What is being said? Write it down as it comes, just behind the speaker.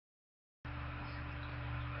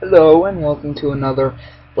Hello and welcome to another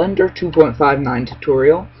Blender 2.59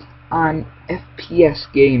 tutorial on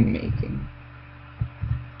FPS game making.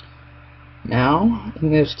 Now, in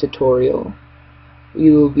this tutorial, we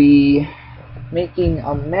will be making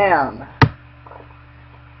a man.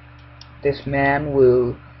 This man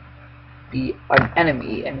will be an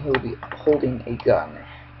enemy and he'll be holding a gun.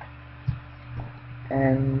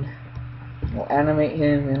 And we'll animate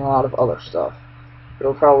him and a lot of other stuff.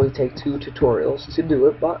 It'll probably take 2 tutorials to do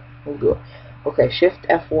it, but we'll do it. Okay, Shift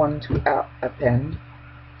F1 to append.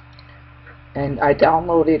 And I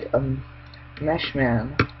downloaded a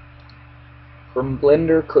Meshman from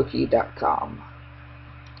blendercookie.com.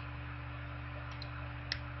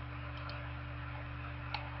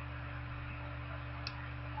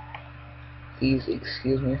 Please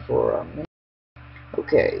excuse me for a minute.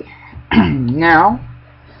 Okay, now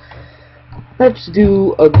let's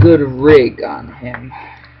do a good rig on him.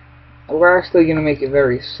 We're actually going to make it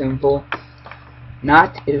very simple,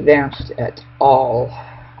 not advanced at all.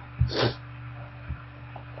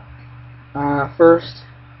 First,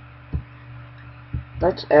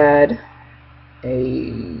 let's add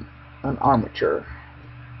an armature.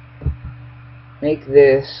 Make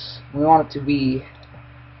this, we want it to be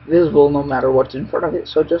visible no matter what's in front of it,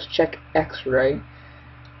 so just check X-ray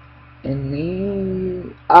in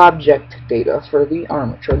the object data for the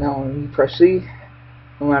armature. Now when you press C,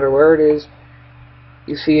 no matter where it is,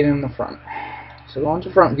 you see it in the front. So go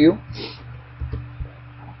into front view,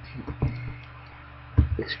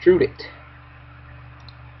 extrude it.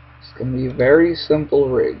 It's going to be a very simple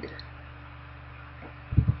rig.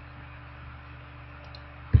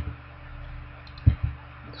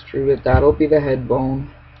 Extrude it, that'll be the head bone.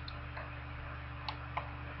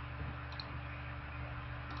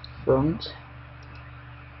 Front.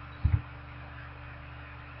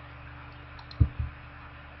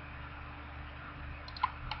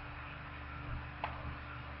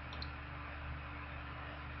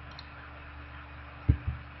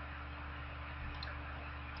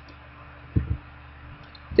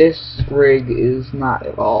 This rig is not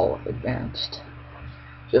at all advanced.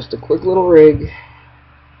 Just a quick little rig.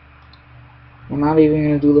 We're not even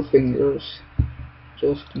going to do the fingers.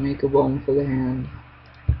 Just make a bone for the hand.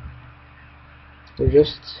 We're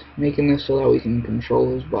just making this so that we can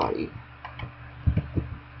control his body.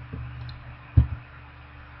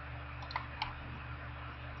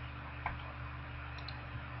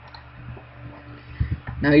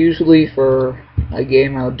 Now usually for a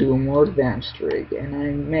game I'll do a more advanced rig, and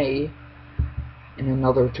I may in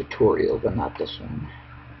another tutorial, but not this one.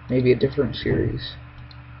 Maybe a different series.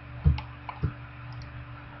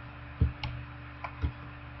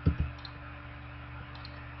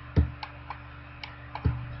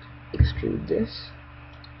 Extrude this.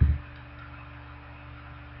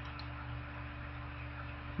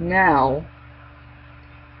 Now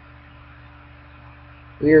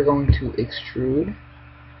we are going to extrude.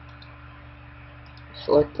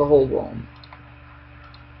 Select the whole bone.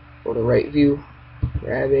 Go to right view,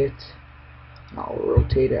 grab it. I'll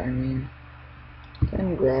rotate it,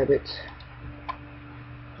 then grab it.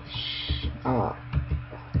 Dang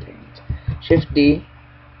it. Shift D.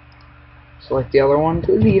 Select the other one to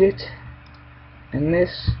delete it. And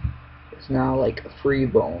this is now like a free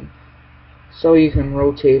bone. So you can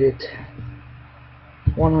rotate it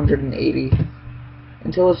 180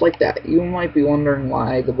 until it's like that. You might be wondering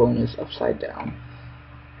why the bone is upside down.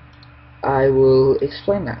 I will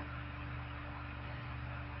explain that.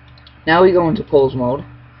 Now we go into pose mode.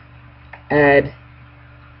 Add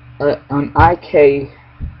an IK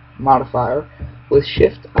modifier with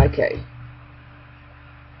Shift IK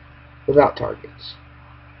without targets.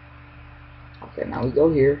 Okay, now we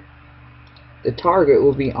go here. The target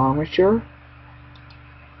will be armature.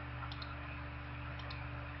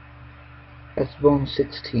 That's bone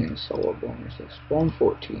 16, so what bone is this? Bone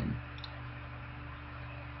 14.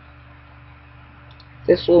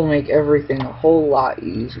 This will make everything a whole lot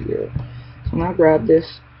easier. So now grab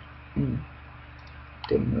this.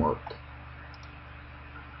 Didn't work.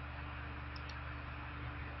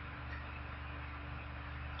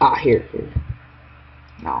 Here.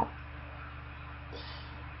 Now.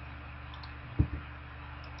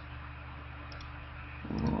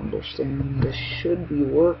 I don't understand. This should be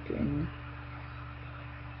working.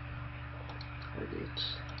 Targets.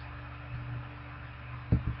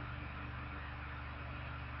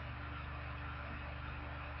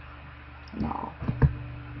 No.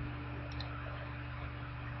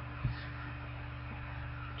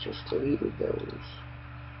 Just deleted those.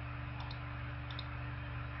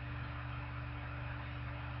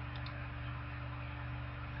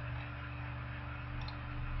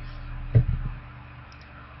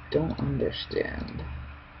 don't understand.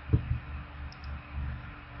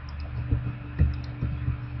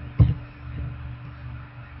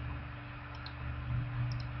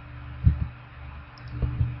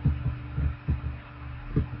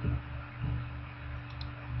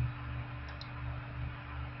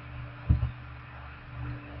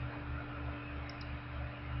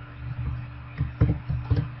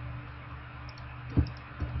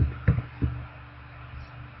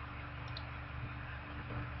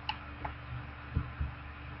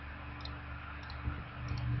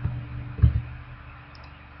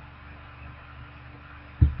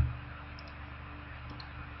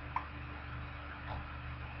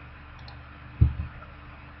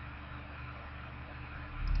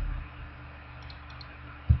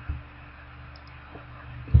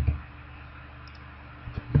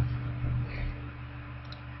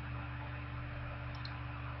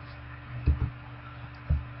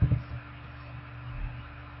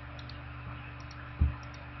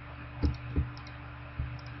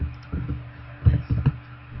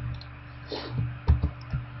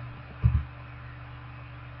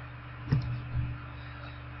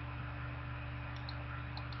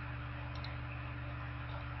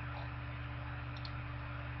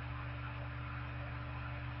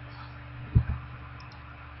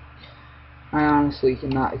 I honestly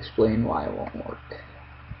cannot explain why it won't work.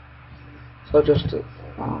 So just to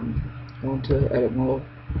go into edit mode.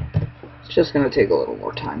 It's just gonna take a little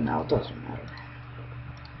more time now, it doesn't matter.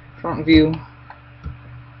 Front view,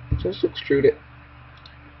 just extrude it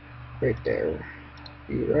right there.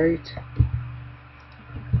 View right,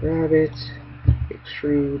 grab it,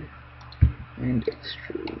 extrude, and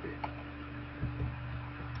extrude.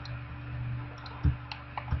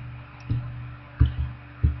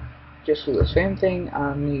 Just do the same thing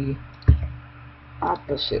on the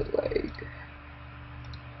opposite leg.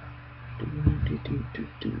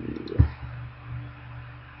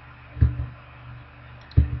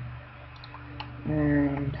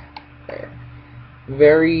 And there.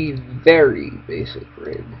 Very, very basic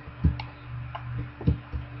rig.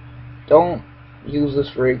 Don't use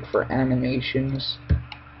this rig for animations.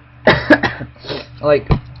 Like,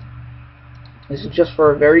 this is just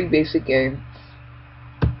for a very basic game.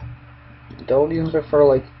 Don't use it for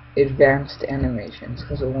like advanced animations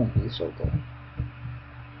because it won't be so good.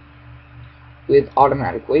 With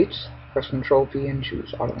automatic weights, press Control P and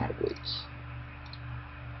choose automatic weights.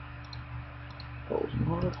 Close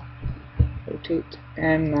mode, rotate,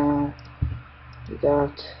 and now we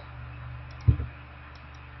got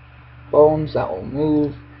bones that will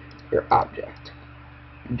move your object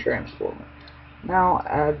and transform it. Now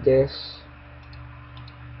add this.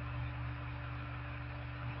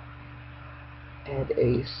 Add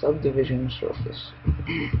a subdivision surface.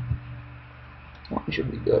 One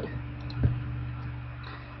should be good.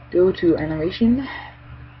 Go to animation.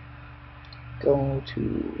 Go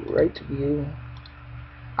to right view.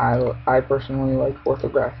 I personally like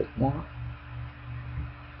orthographic more.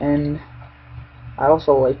 And I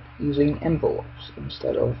also like using envelopes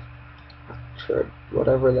instead of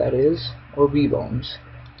whatever that is, or V-bones.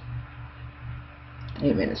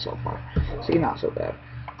 8 minutes so far. See, not so bad.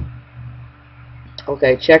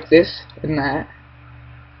 Okay, check this and that.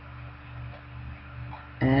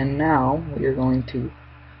 And now we're going to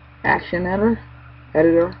Action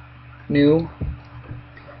Editor, New,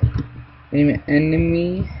 name it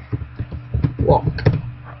Enemy Walk.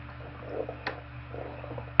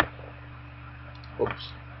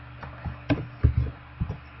 Oops.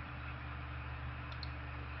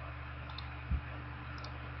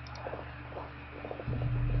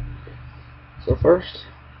 So first,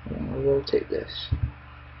 I'm going to rotate this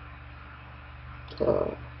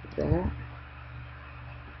to that.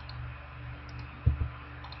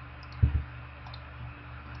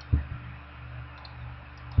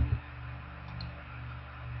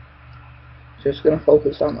 Just going to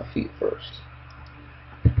focus on the feet first.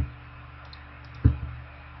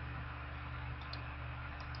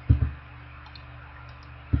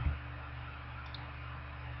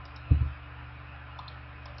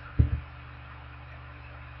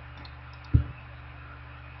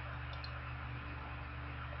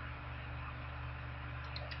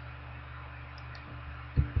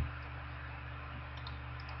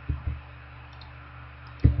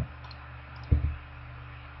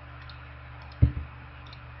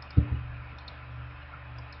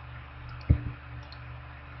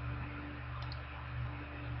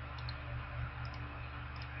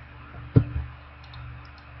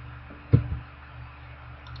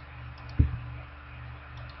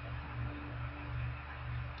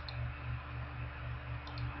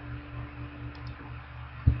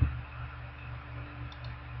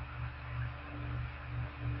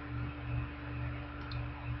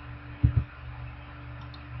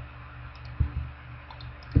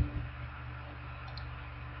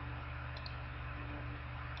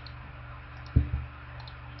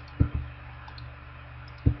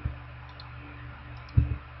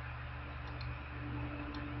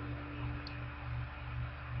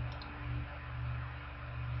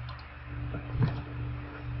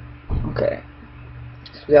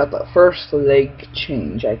 We got the first leg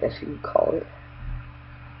change, I guess you would call it.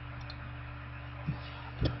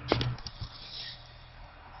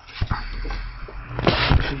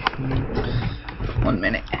 One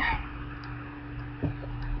minute.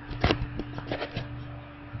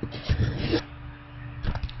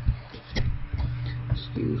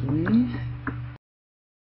 Excuse me.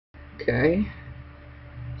 Okay.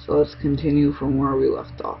 So let's continue from where we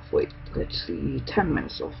left off. Wait, let's see. 10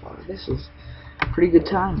 minutes so far. This is pretty good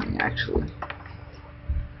timing, actually.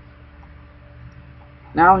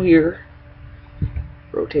 Now here,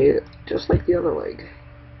 rotate it just like the other leg.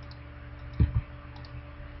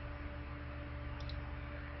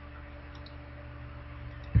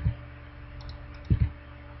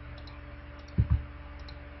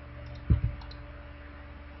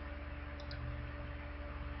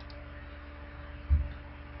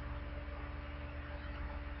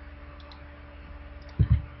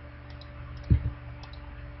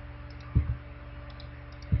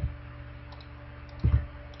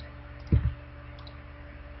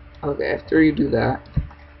 Okay, after you do that,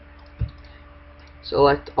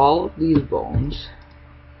 select all of these bones,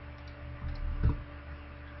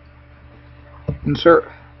 insert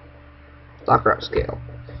block route scale.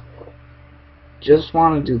 Just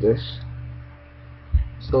want to do this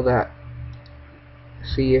so that,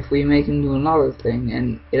 see, if we make him do another thing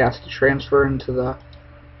and it has to transfer into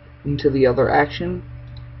the other action,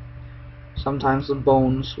 sometimes the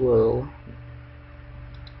bones will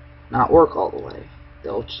not work all the way.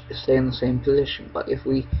 They'll stay in the same position. But if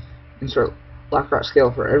we insert block route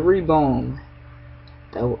scale for every bone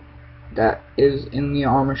that is in the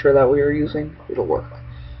armature that we are using, it'll work.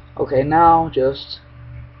 Okay, now just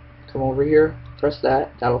come over here, press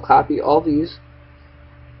that. That'll copy all these.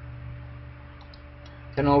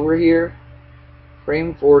 And over here,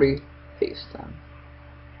 frame 40, paste them.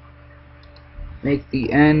 Make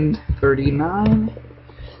the end 39,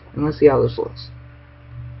 and let's see how this looks.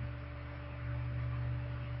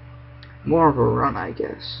 More of a run, I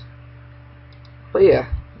guess. But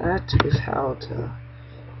yeah, that is how to...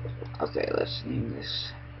 Okay, let's name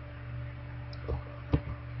this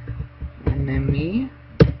enemy.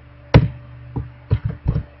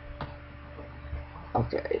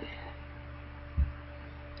 Okay.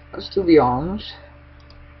 Let's do the arms.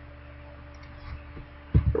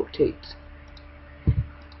 Rotate.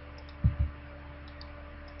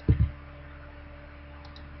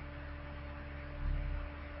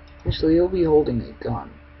 Actually, he'll be holding a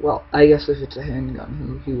gun. Well, I guess if it's a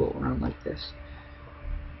handgun, he will run like this.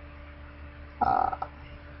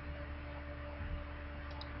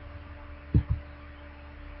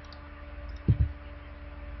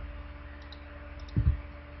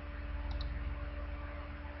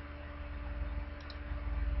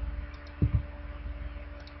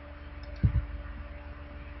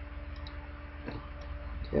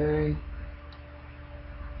 Okay.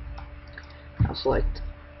 Now select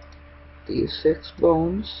these 6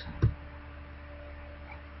 bones.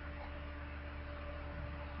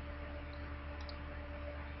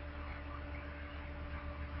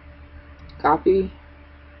 Copy.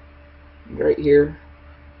 Right here.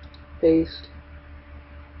 Paste.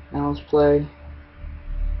 Now let's play.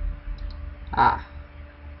 Ah.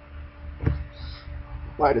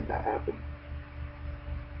 Why did that happen?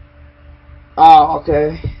 Oh,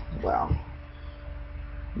 okay. Well.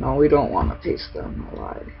 No, we don't want to paste them. I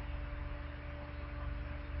lied.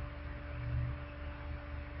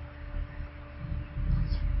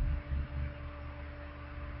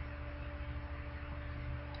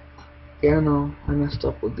 Yeah, no, I messed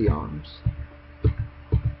up with the arms.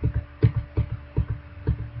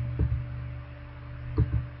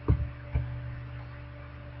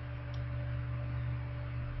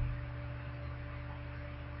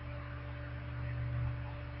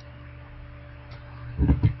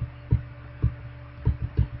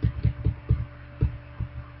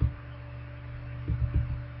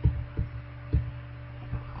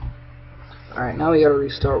 Alright, now we gotta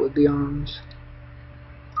restart with the arms.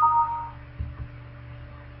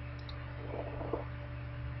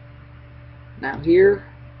 Now here,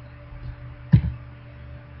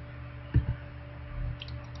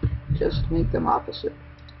 just make them opposite.